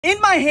In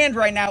my hand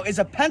right now is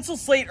a pencil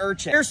slate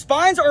urchin. Their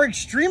spines are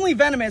extremely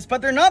venomous, but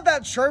they're not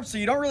that sharp, so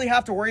you don't really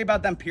have to worry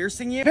about them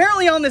piercing you.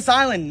 Apparently on this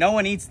island, no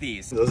one eats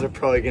these. Those are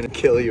probably gonna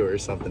kill you or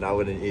something. I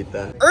wouldn't eat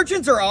that.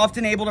 Urchins are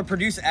often able to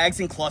produce eggs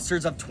in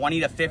clusters of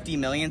 20 to 50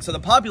 million, so the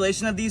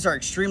population of these are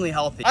extremely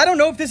healthy. I don't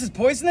know if this is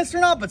poisonous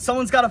or not, but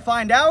someone's gotta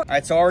find out. All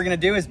right, so all we're gonna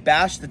do is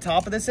bash the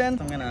top of this in.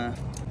 Don't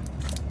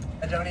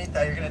eat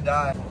that, you're gonna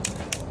die.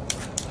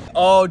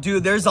 Oh,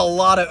 dude, there's a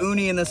lot of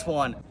uni in this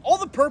one. All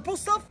the purple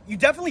stuff, you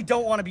definitely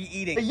don't want to be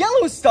eating. The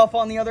yellow stuff,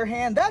 on the other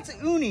hand, that's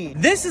uni.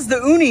 This is the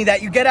uni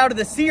that you get out of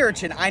the sea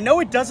urchin. I know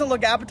it doesn't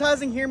look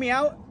appetizing, hear me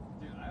out.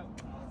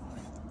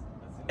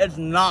 It's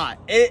not.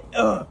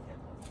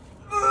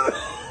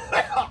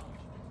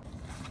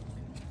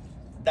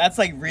 That's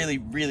like really,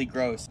 really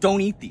gross.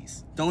 Don't eat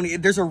these.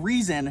 There's a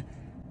reason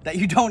that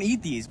you don't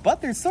eat these,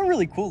 but they're still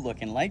really cool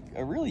looking, like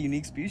a really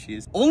unique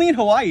species. Only in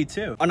Hawaii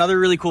too. Another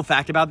really cool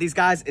fact about these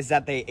guys is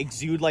that they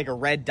exude like a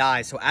red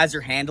dye, so as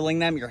you're handling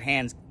them, your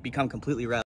hands become completely red.